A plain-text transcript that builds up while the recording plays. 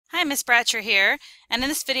Hi, Ms. Bratcher here, and in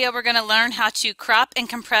this video we're going to learn how to crop and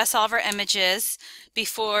compress all of our images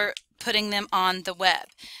before putting them on the web.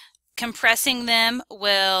 Compressing them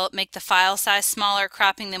will make the file size smaller,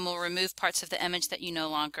 cropping them will remove parts of the image that you no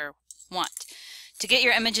longer want. To get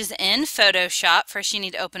your images in Photoshop, first you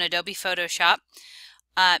need to open Adobe Photoshop.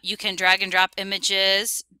 You can drag and drop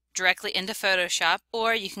images directly into Photoshop,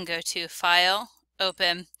 or you can go to File,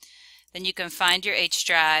 Open, then you can find your H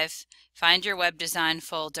drive, find your web design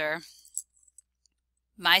folder,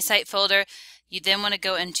 My Site folder. You then want to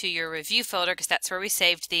go into your review folder because that's where we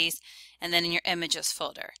saved these, and then in your images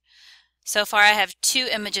folder. So far I have two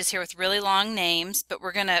images here with really long names, but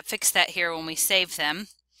we're going to fix that here when we save them.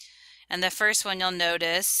 And the first one you'll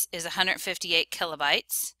notice is 158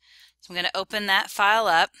 kilobytes. So I'm going to open that file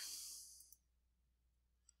up.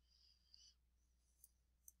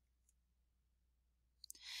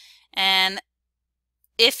 And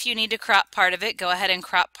if you need to crop part of it, go ahead and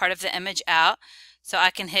crop part of the image out. So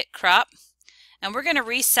I can hit crop, and we're going to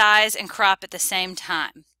resize and crop at the same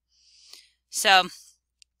time. So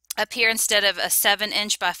up here, instead of a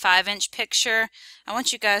 7-inch by 5-inch picture, I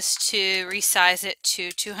want you guys to resize it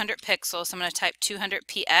to 200 pixels. So I'm going to type 200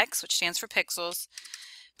 px, which stands for pixels,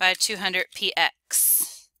 by 200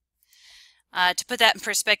 px. To put that in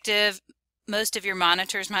perspective, most of your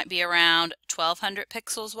monitors might be around 1200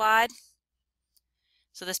 pixels wide.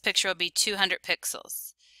 So this picture will be 200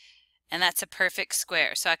 pixels. And that's a perfect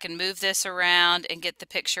square. So I can move this around and get the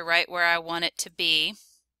picture right where I want it to be.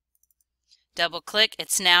 Double click,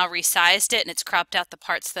 it's now resized it and it's cropped out the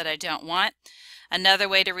parts that I don't want. Another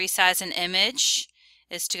way to resize an image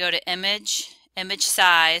is to go to Image, Image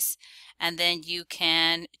Size, and then you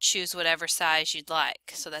can choose whatever size you'd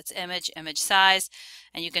like. So that's Image, Image Size,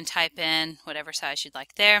 and you can type in whatever size you'd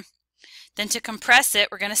like there. Then to compress it,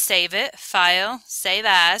 we're going to save it, File, Save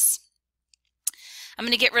As. I'm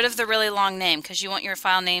going to get rid of the really long name because you want your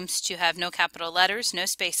file names to have no capital letters, no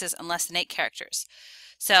spaces, and less than 8 characters.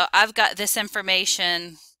 So I've got this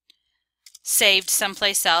information saved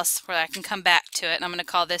someplace else where I can come back to it, and I'm going to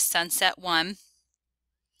call this Sunset 1.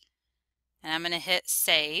 And I'm going to hit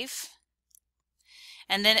Save.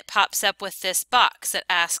 And then it pops up with this box that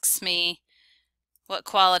asks me what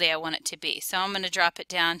quality I want it to be. So I'm going to drop it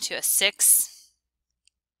down to a 6.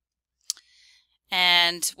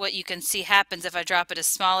 And what you can see happens if I drop it as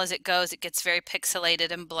small as it goes, it gets very pixelated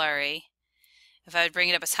and blurry. If I would bring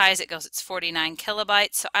it up as high as it goes, it's 49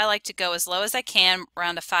 kilobytes. So I like to go as low as I can,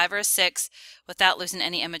 around a 5 or a 6, without losing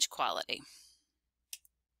any image quality.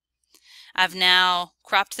 I've now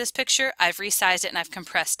cropped this picture, I've resized it, and I've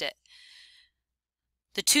compressed it.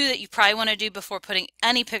 The two that you probably want to do before putting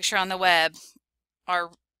any picture on the web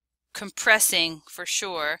are compressing for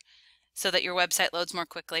sure so that your website loads more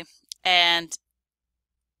quickly, and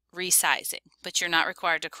resizing, but you're not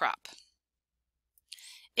required to crop.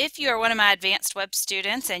 If you are one of my advanced web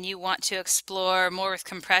students and you want to explore more with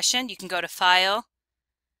compression, you can go to File,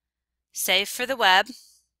 Save for the Web,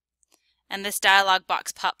 and this dialog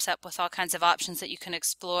box pops up with all kinds of options that you can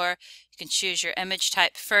explore. You can choose your image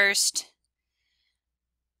type first,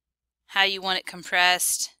 how you want it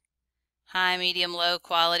compressed, high, medium, low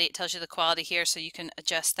quality. It tells you the quality here, so you can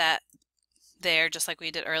adjust that there just like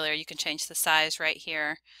we did earlier. You can change the size right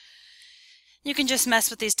here. You can just mess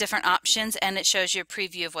with these different options and it shows you a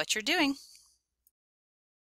preview of what you're doing.